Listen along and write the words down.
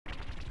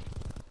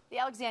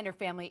Alexander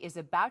family is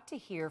about to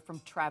hear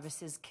from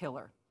Travis's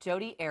killer,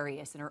 Jodi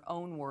Arias, in her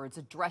own words,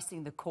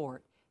 addressing the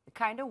court, the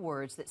kind of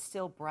words that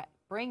still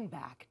bring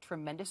back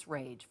tremendous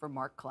rage for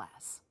Mark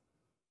Klass.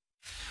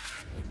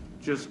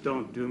 Just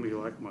don't do me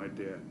like my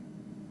dad.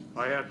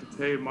 I have to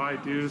pay my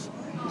dues,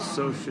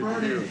 so should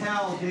Burn you. in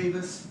hell,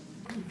 Davis.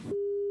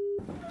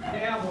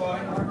 Yeah,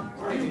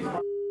 boy.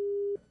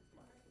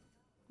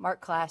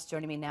 Mark Klass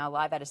joining me now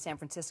live out of San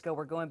Francisco.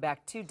 We're going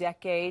back 2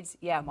 decades.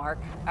 Yeah, Mark,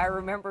 I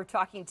remember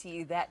talking to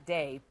you that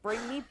day.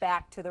 Bring me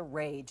back to the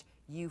rage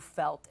you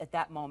felt at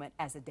that moment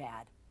as a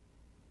dad.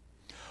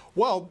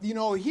 Well, you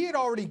know, he had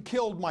already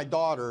killed my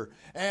daughter,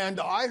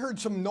 and I heard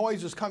some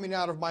noises coming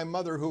out of my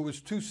mother, who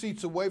was 2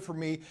 seats away from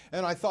me,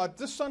 and I thought,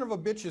 this son of a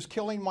bitch is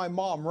killing my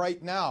mom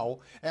right now,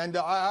 and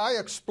I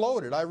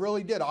exploded. I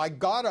really did. I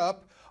got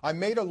up, I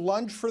made a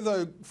lunge for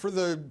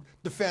the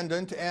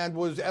defendant, and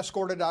was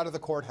escorted out of the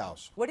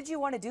courthouse. What did you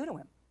want to do to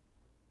him?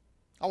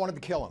 I wanted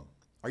to kill him.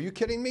 Are you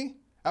kidding me?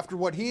 After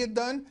what he had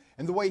done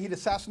and the way he'd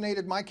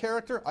assassinated my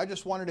character, I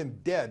just wanted him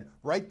dead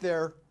right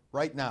there,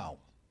 right now.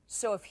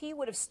 So if he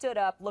would have stood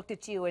up, looked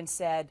at you and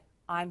said,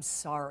 I'm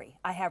sorry,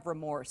 I have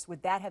remorse,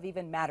 would that have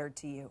even mattered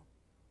to you?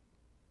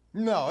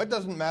 No, it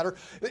doesn't matter.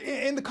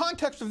 In the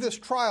context of this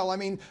trial, I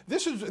mean,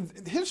 this is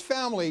his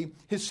family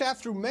has sat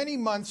through many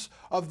months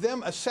of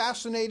them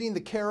assassinating the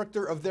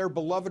character of their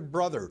beloved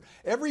brother.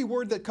 Every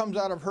word that comes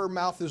out of her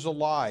mouth is a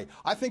lie.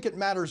 I think it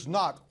matters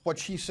not what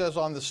she says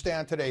on the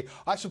stand today.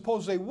 I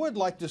suppose they would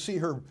like to see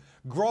her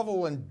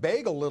grovel and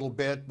beg a little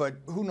bit, but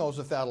who knows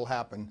if that'll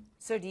happen.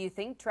 So do you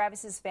think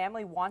Travis's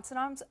family wants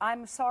an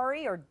I'm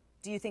sorry, or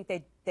do you think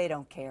they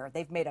don't care?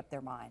 They've made up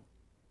their mind.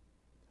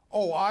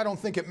 Oh, I don't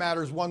think it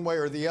matters one way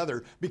or the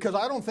other, because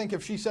I don't think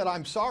if she said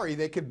I'm sorry,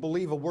 they could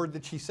believe a word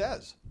that she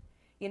says.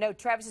 You know,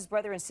 Travis's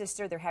brother and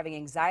sister, they're having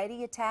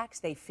anxiety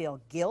attacks. They feel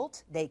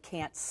guilt. They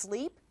can't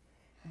sleep.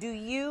 Do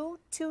you,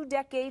 2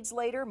 decades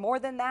later, more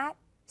than that,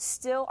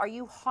 still, are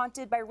you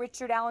haunted by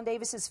Richard Allen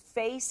Davis's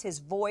face, his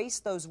voice,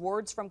 those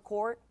words from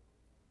court?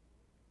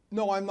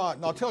 No, I'm not,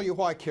 and I'll tell you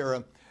why,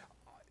 Kara.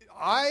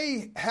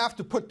 I have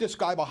to put this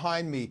guy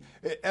behind me.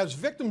 As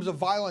victims of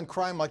violent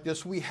crime like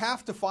this, we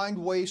have to find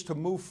ways to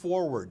move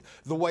forward.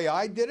 The way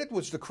I did it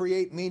was to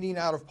create meaning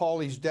out of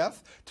Paulie's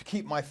death, to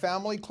keep my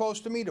family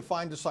close to me, to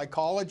find a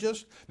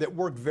psychologist that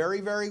worked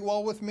very, very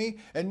well with me.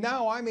 And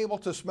now I'm able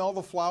to smell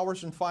the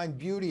flowers and find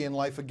beauty in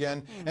life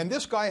again. And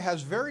this guy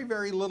has very,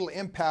 very little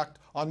impact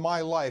on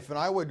my life. And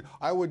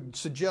I would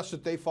suggest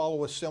that they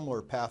follow a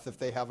similar path if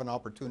they have an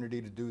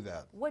opportunity to do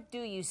that. What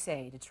do you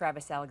say to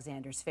Travis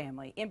Alexander's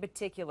family, in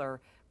particular,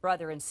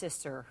 brother and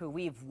sister, who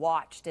we've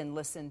watched and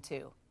listened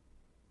to?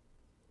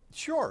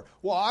 Sure.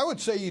 Well, I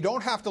would say you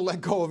don't have to let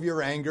go of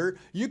your anger.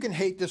 You can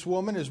hate this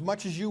woman as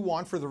much as you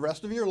want for the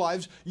rest of your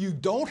lives. You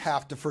don't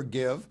have to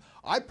forgive.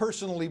 I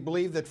personally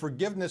believe that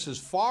forgiveness is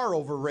far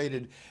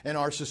overrated in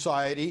our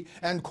society,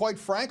 and quite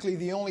frankly,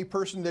 the only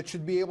person that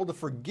should be able to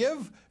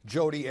forgive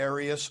Jodi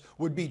Arias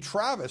would be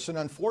Travis, and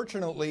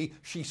unfortunately,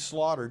 she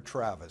slaughtered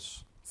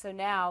Travis. So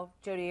now,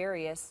 Jodi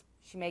Arias,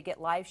 she may get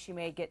life, she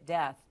may get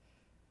death.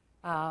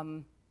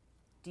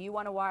 Do you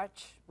want to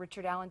watch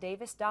Richard Allen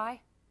Davis die?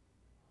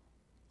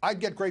 I'd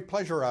get great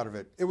pleasure out of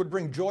it. It would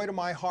bring joy to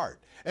my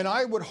heart. And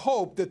I would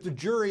hope that the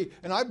jury,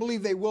 and I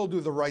believe they will do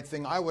the right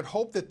thing, I would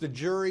hope that the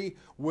jury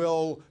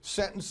will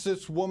sentence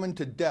this woman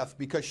to death,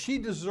 because she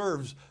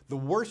deserves the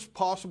worst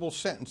possible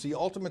sentence, the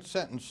ultimate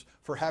sentence,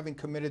 for having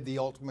committed the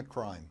ultimate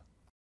crime.